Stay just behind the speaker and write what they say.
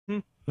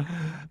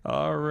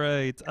All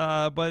right.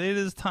 But it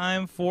is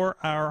time for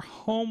our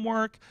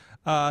homework.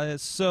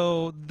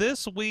 So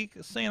this week,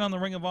 staying on the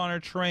Ring of Honor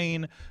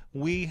train,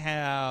 we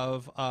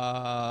have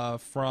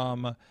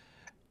from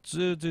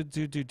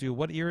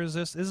what year is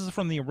this? This is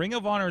from the Ring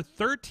of Honor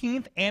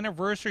 13th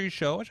anniversary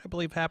show, which I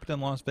believe happened in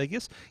Las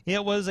Vegas.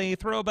 It was a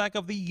throwback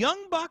of the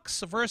Young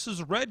Bucks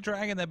versus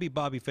reDRagon. That'd be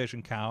Bobby Fish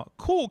and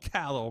Cool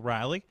Cal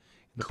O'Reilly.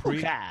 Cool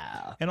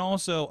cow. And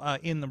also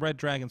in the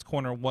reDRagon's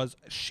corner was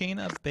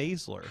Shayna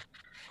Baszler.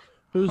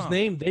 Whose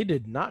name they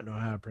did not know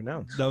how to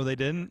pronounce. No, they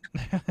didn't.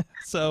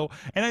 So,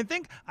 and I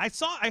think I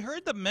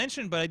heard the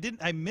mention, but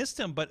I missed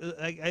him. But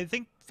I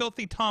think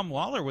Filthy Tom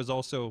Lawler was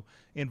also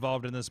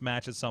involved in this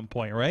match at some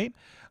point, right?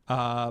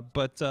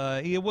 But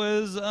it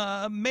was,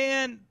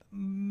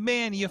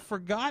 man, you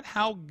forgot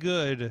how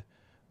good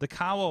the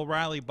Kyle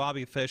O'Reilly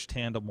Bobby Fish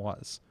tandem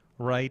was,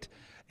 right?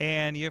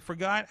 And you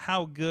forgot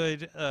how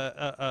good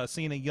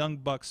seeing a Young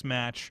Bucks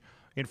match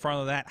in front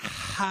of that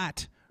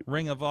hot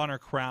Ring of Honor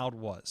crowd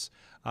was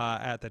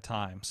at the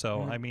time.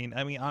 So I mean,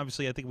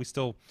 obviously, I think we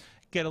still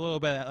get a little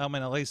bit of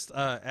element, at least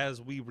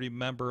as we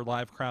remember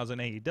live crowds in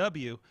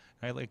AEW.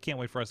 I can't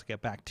wait for us to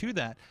get back to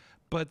that.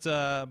 But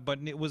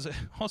it was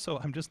also,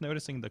 I'm just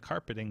noticing the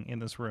carpeting in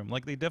this room.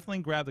 Like, they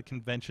definitely grabbed the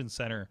convention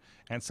center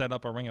and set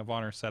up a Ring of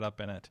Honor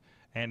setup in it.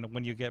 And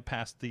when you get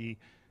past the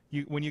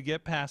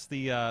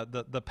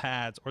the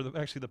pads, or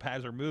actually the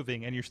pads are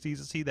moving, and you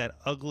see that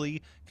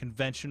ugly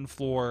convention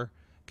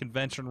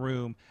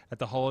room at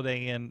the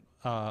Holiday Inn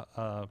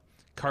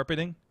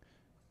carpeting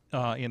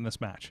in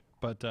this match.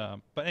 But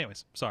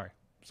anyways, sorry,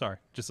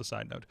 just a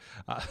side note.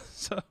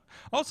 So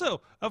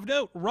also of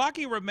note,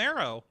 Rocky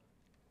Romero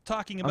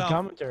talking about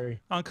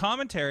on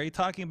commentary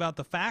talking about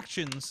the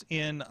factions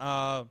in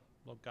oh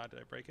God, did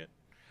I break it?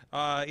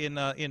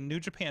 In New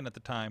Japan at the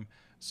time.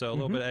 So a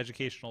little bit of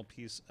educational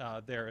piece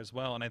there as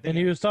well. And I think, and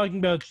he was talking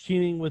about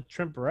cheating with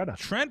Trent Beretta.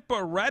 Trent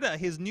Beretta,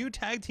 his new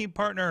tag team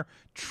partner,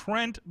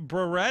 Trent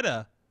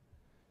Beretta.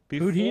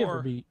 Who'd he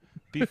ever beat?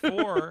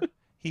 Before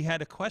he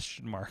had a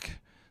question mark.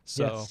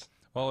 So, yes.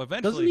 Well,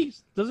 eventually,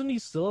 doesn't he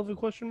still have a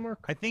question mark?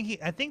 I think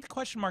the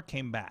question mark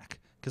came back,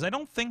 because I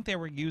don't think they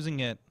were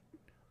using it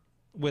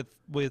with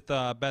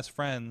Best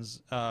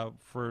Friends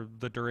for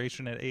the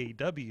duration at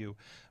AEW.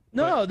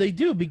 No, they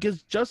do,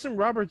 because Justin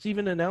Roberts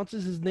even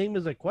announces his name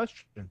as a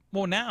question.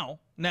 Well, now,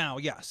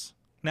 yes.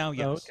 Now,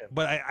 yes. Oh, okay.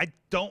 But I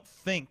don't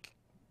think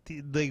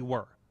they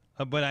were.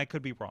 But I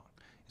could be wrong.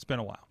 It's been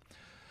a while.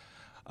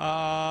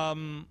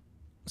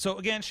 So,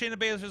 again, Shayna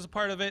Baszler is a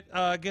part of it,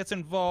 gets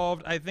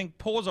involved. I think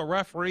pulls a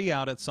referee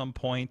out at some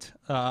point.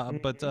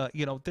 But,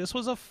 this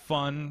was a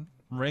fun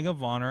Ring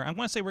of Honor. I'm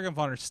going to say Ring of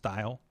Honor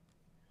style,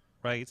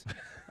 right?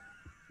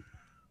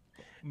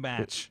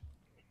 Match.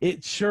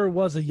 It sure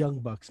was a Young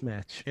Bucks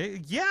match.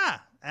 Yeah,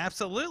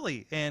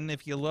 absolutely. And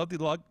if you love the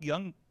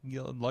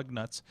lug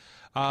nuts,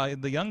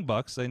 the Young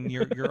Bucks, then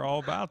you're all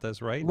about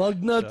this, right?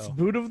 Lug nuts, so,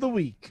 boot of the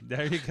week.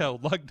 There you go.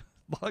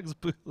 Lugs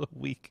boot of the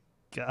week.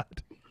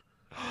 God.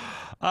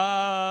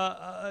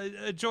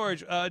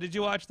 George, did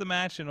you watch the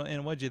match,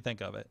 and what did you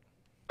think of it?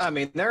 I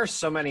mean, there are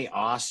so many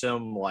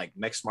awesome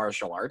mixed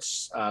martial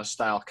arts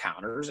style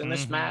counters in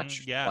this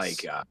match.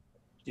 Yes.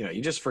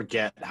 You just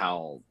forget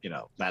how,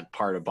 that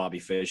part of Bobby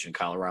Fish and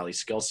Kyle O'Reilly's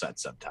skill set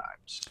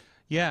sometimes.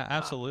 Yeah,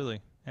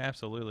 absolutely.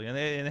 Absolutely.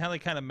 And how they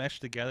kind of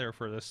mesh together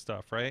for this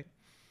stuff, right?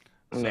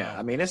 So. Yeah,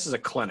 I mean, this is a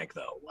clinic,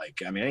 though.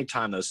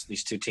 Anytime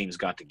these two teams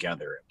got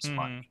together, it was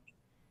fun.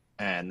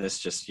 And this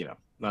just,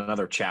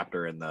 another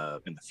chapter in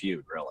the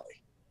feud, really.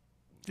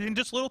 And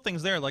just little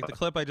things there, like the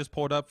clip I just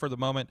pulled up for the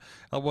moment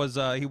was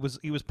he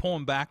was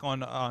pulling back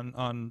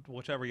on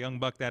whichever Young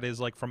Buck that is,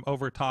 like from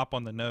over top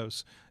on the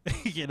nose,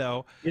 Good.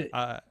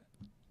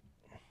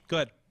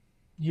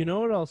 You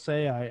know what I'll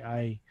say?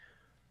 I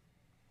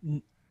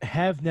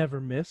have never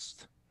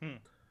missed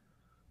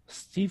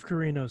Steve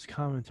Corino's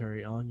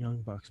commentary on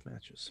Young Bucks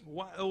matches.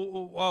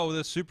 Whoa,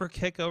 the super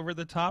kick over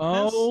the top.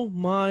 Oh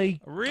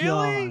my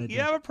really? God! You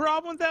have a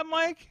problem with that,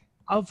 Mike?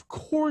 Of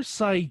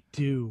course I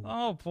do.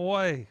 Oh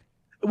boy.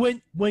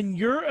 When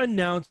you're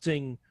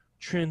announcing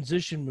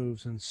transition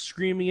moves and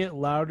screaming it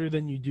louder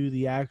than you do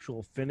the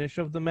actual finish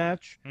of the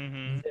match,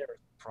 there's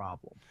a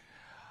problem.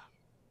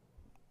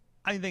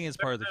 I think it's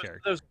part of the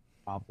character. There's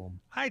a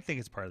problem. I think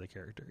it's part of the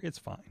character. It's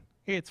fine.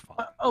 It's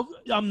fine.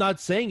 I'm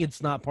not saying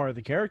it's not part of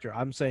the character.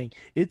 I'm saying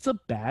it's a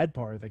bad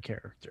part of the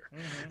character.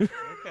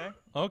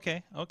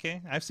 Okay.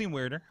 I've seen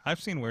weirder.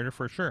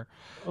 For sure.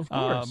 Of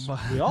course,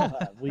 we all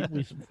have.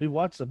 We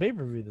watched the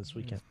pay-per-view this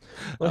weekend.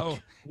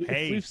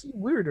 We've seen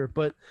weirder,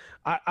 but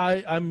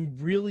I'm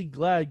really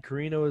glad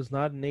Corino is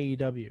not in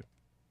AEW.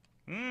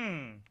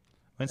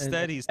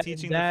 Instead, he's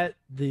teaching that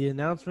the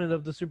announcement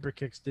of the super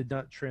kicks did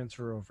not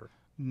transfer over.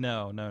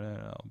 No.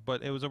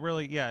 But it was a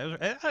really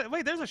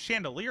wait, there's a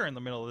chandelier in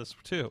the middle of this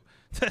too.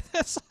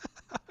 This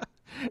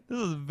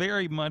is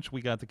very much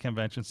we got the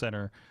convention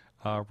center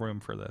room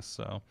for this.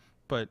 So,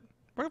 but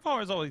Ring of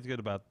Honor is always good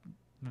about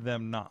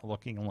them not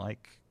looking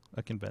like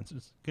a convention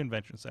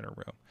center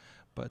room.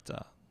 But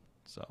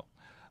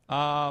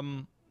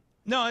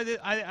No,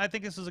 I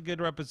think this is a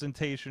good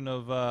representation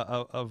of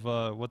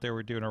what they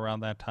were doing around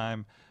that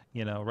time.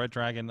 You know,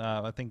 reDRagon,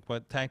 I think,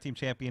 tag team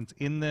champions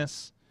in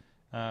this,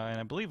 and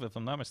I believe, if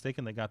I'm not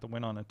mistaken, they got the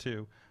win on it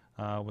too,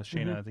 with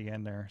Shayna at the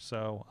end there.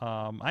 So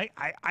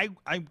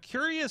I'm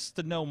curious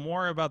to know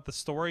more about the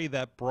story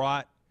that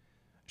brought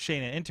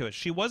Shayna into it.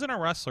 She wasn't a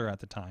wrestler at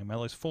the time, at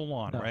least full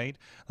on, right?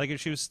 Like,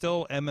 she was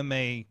still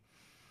MMA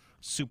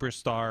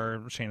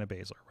superstar Shayna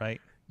Baszler, right?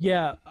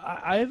 Yeah,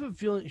 I have a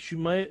feeling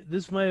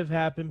this might have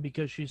happened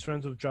because she's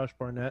friends with Josh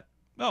Barnett.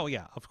 Oh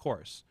yeah, of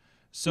course.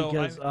 So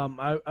because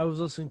I was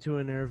listening to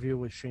an interview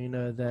with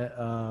Shayna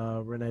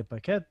that Renee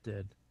Paquette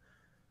did,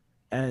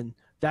 and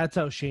that's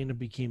how Shayna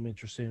became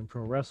interested in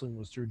pro wrestling,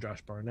 was through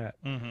Josh Barnett.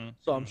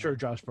 So I'm sure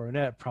Josh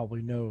Barnett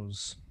probably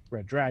knows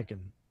reDRagon.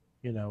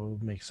 You know, it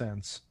would make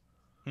sense.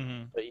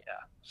 But yeah,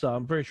 so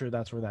I'm pretty sure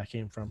that's where that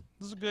came from.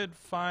 This is a good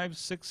 5,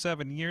 6,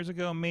 7 years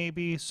ago,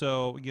 maybe.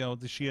 So, you know,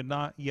 she had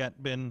not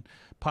yet been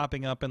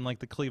popping up in like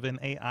the Cleveland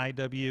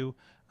AIW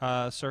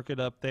circuit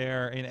up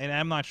there, and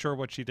I'm not sure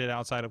what she did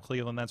outside of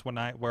Cleveland. That's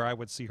where I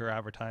would see her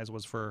advertised,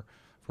 was for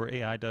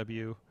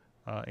AIW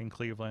in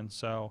Cleveland.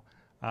 So,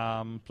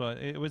 but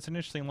it was an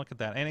interesting look at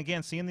that. And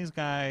again, seeing these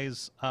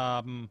guys,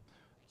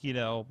 you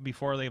know,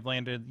 before they've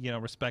landed, you know,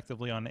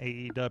 respectively on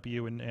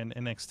AEW and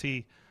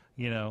NXT.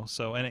 You know,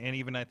 so and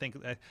even I think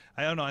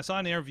I don't know. I saw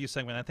an interview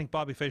segment. I think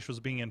Bobby Fish was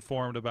being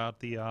informed about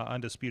the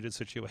undisputed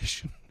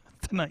situation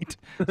tonight.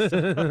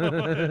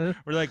 So,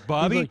 we're like,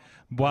 Bobby,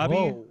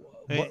 whoa,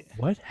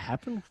 what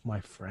happened with my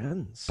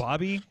friends?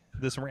 Bobby,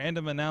 this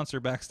random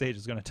announcer backstage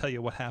is going to tell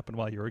you what happened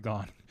while you were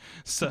gone.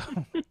 So,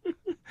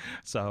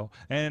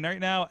 and right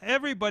now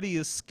everybody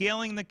is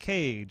scaling the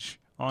cage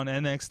on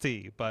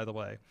NXT. By the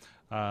way,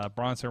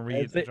 Bronson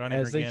Reed,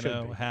 Johnny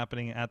Gargano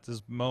happening at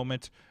this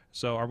moment.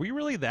 So are we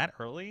really that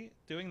early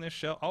doing this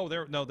show? Oh,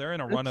 they're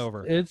in a run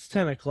over. It's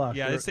 10 o'clock.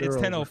 Yeah, it's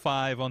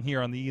 10:05 on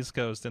here on the East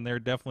Coast, and they're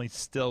definitely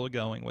still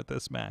going with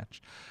this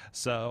match.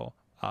 So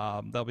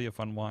that'll be a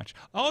fun watch.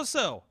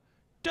 Also,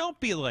 don't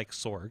be like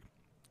Sorg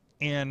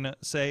and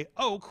say,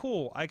 "Oh,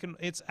 cool, I can."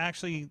 It's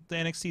actually the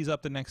NXT's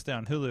up the next day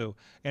on Hulu,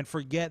 and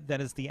forget that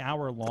it's the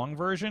hour-long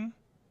version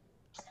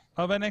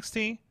of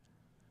NXT.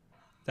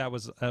 That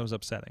was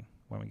upsetting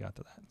when we got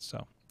to that.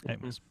 So,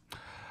 anyways.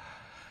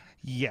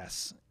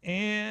 Yes,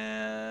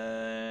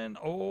 and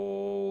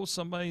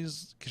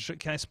somebody's.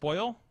 Can I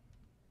spoil?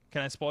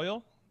 Can I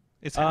spoil?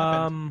 It's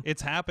happened.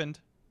 It's happened.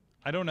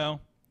 I don't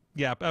know.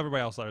 Yeah,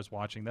 everybody else that was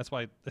watching. That's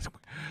why.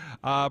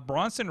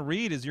 Bronson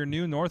Reed is your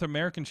new North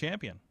American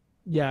champion.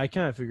 Yeah, I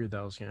kind of figured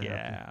that was gonna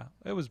happen. Yeah,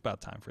 it was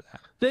about time for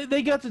that.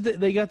 They got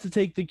to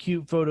take the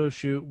cute photo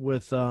shoot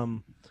with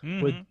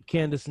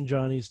Candice and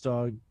Johnny's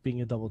dog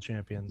being a double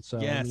champion.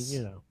 So yes, I mean,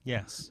 you know,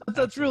 yes,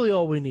 that's really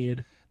all we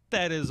need.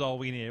 That is all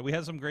we needed. We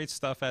had some great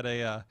stuff at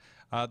a.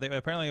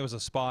 Apparently, it was a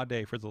spa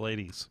day for the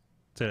ladies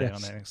today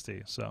on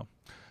NXT. So,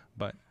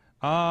 but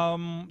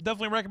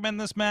definitely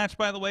recommend this match.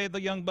 By the way, the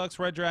Young Bucks,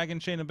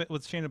 reDRagon,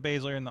 with Shayna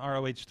Baszler and the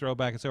ROH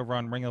Throwback. It's over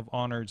on Ring of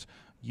Honor's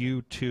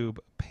YouTube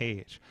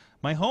page.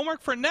 My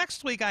homework for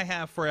next week I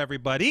have for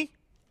everybody.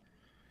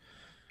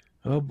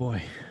 Oh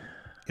boy,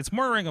 it's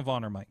more Ring of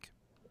Honor, Mike.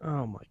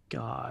 Oh my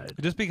God!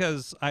 Just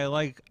because I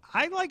like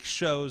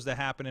shows that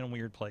happen in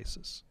weird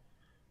places.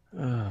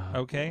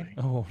 Okay.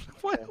 Boy. Oh,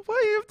 what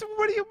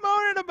are you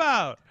moaning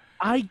about?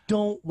 I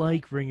don't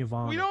like Ring of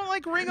Honor. We don't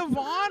like Ring of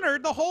Honor.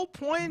 The whole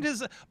point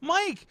is,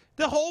 Mike,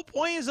 the whole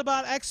point is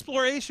about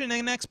exploration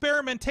and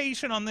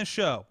experimentation on this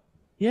show.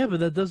 Yeah, but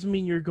that doesn't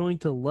mean you're going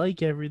to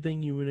like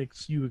everything you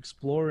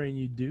explore and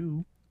you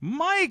do.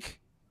 Mike,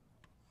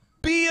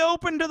 be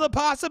open to the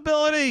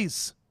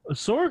possibilities.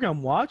 Sorg,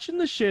 I'm watching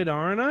the shit,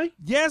 aren't I?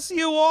 Yes,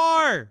 you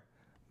are.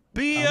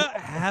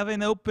 Have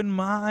an open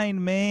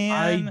mind, man.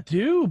 I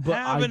do, but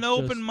have an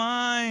open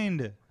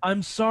mind.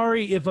 I'm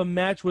sorry if a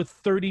match with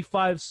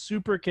 35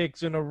 super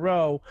kicks in a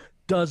row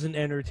doesn't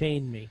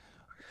entertain me.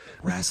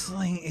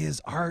 Wrestling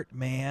is art,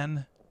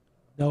 man.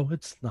 No,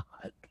 it's not.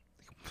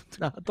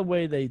 Not the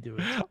way they do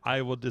it.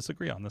 I will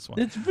disagree on this one.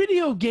 It's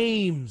video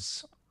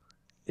games.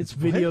 It's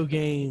video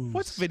games.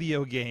 What's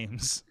video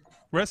games?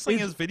 Wrestling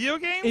is video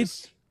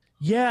games?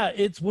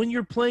 It's when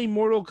you're playing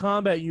Mortal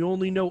Kombat, you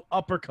only know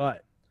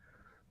uppercut.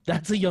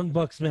 That's a Young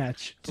Bucks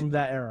match from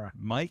that era.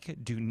 Mike,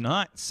 do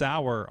not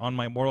sour on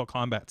my Mortal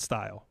Kombat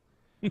style.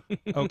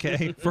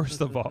 Okay?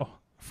 First of all.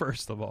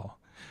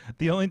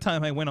 The only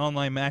time I win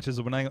online matches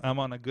is when I'm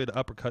on a good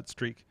uppercut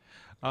streak.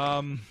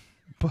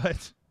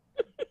 But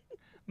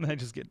I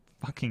just get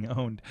fucking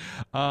owned.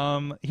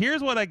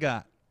 Here's what I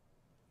got.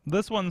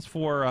 This one's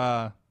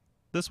for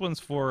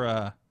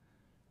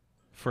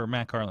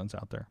Matt Carlin's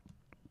out there.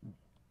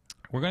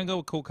 We're gonna go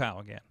with Cool Kyle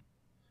again.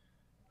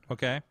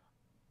 Okay?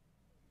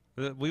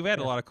 We've had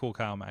a lot of Cool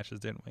Kyle matches,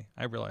 didn't we?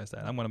 I realize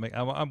that. I'm gonna make.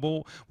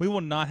 We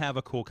will not have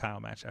a Cool Kyle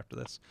match after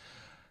this.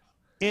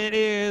 It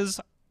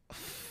is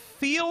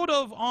Field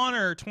of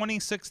Honor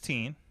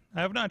 2016.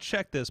 I have not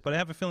checked this, but I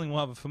have a feeling we'll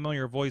have a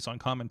familiar voice on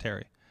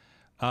commentary.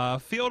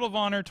 Field of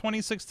Honor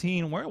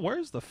 2016.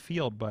 Where's the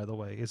field, by the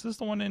way? Is this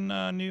the one in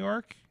New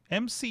York?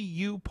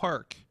 MCU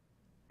Park.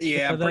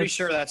 Yeah, I'm pretty that's-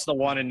 sure that's the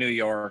one in New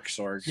York,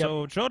 Sorg.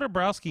 So Joe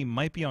Dabrowski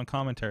might be on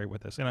commentary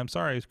with us, and I'm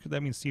sorry,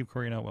 that means Steve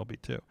Corino will be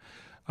too.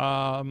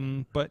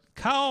 But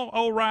Kyle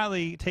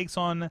O'Reilly takes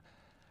on,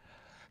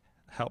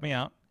 help me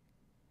out,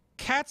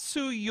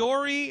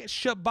 Katsuyori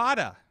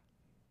Shibata.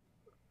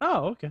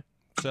 Oh, okay.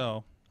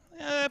 So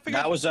I figured,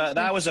 that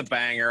was a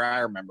banger. I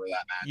remember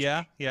that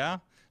match. yeah.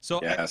 So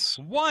Yes.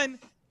 one,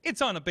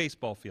 it's on a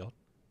baseball field.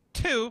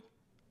 Two,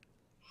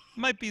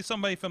 might be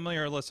somebody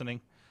familiar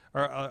listening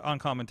or on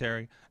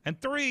commentary. And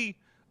three,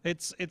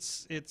 it's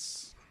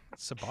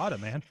Shibata,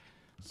 man.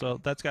 So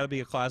that's got to be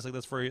a classic.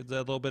 That's for a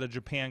little bit of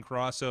Japan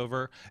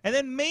crossover. And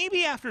then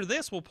maybe after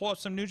this, we'll pull up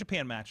some New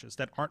Japan matches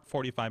that aren't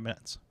 45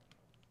 minutes.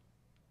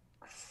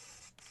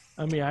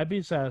 I mean, I'd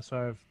be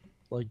satisfied with,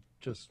 like,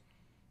 just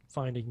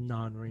finding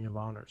non-Ring of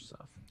Honor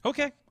stuff.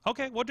 Okay,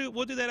 we'll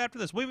do that after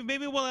this.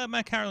 Maybe we'll have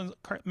Matt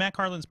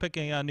Carlin's pick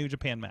a New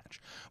Japan match.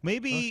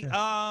 Maybe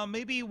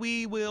maybe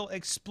we will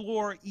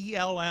explore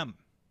ELM.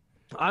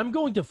 I'm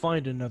going to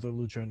find another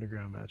Lucha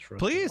Underground match for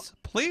us.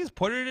 Please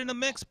put it in the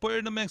mix.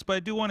 But I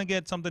do want to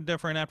get something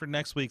different after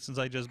next week since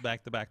I just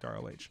back-to-back to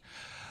ROH.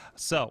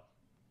 So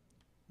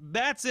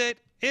that's it.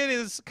 It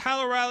is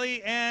Kyle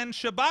O'Reilly and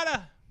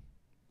Shibata.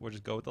 We'll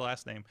just go with the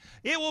last name.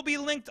 It will be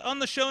linked on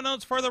the show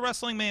notes for the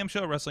Wrestling Mayhem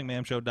Show,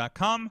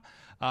 WrestlingMayhemShow.com.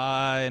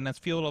 And that's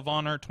Field of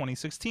Honor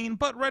 2016,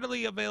 but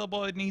readily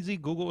available, an easy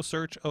Google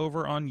search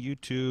over on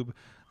YouTube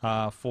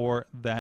for that.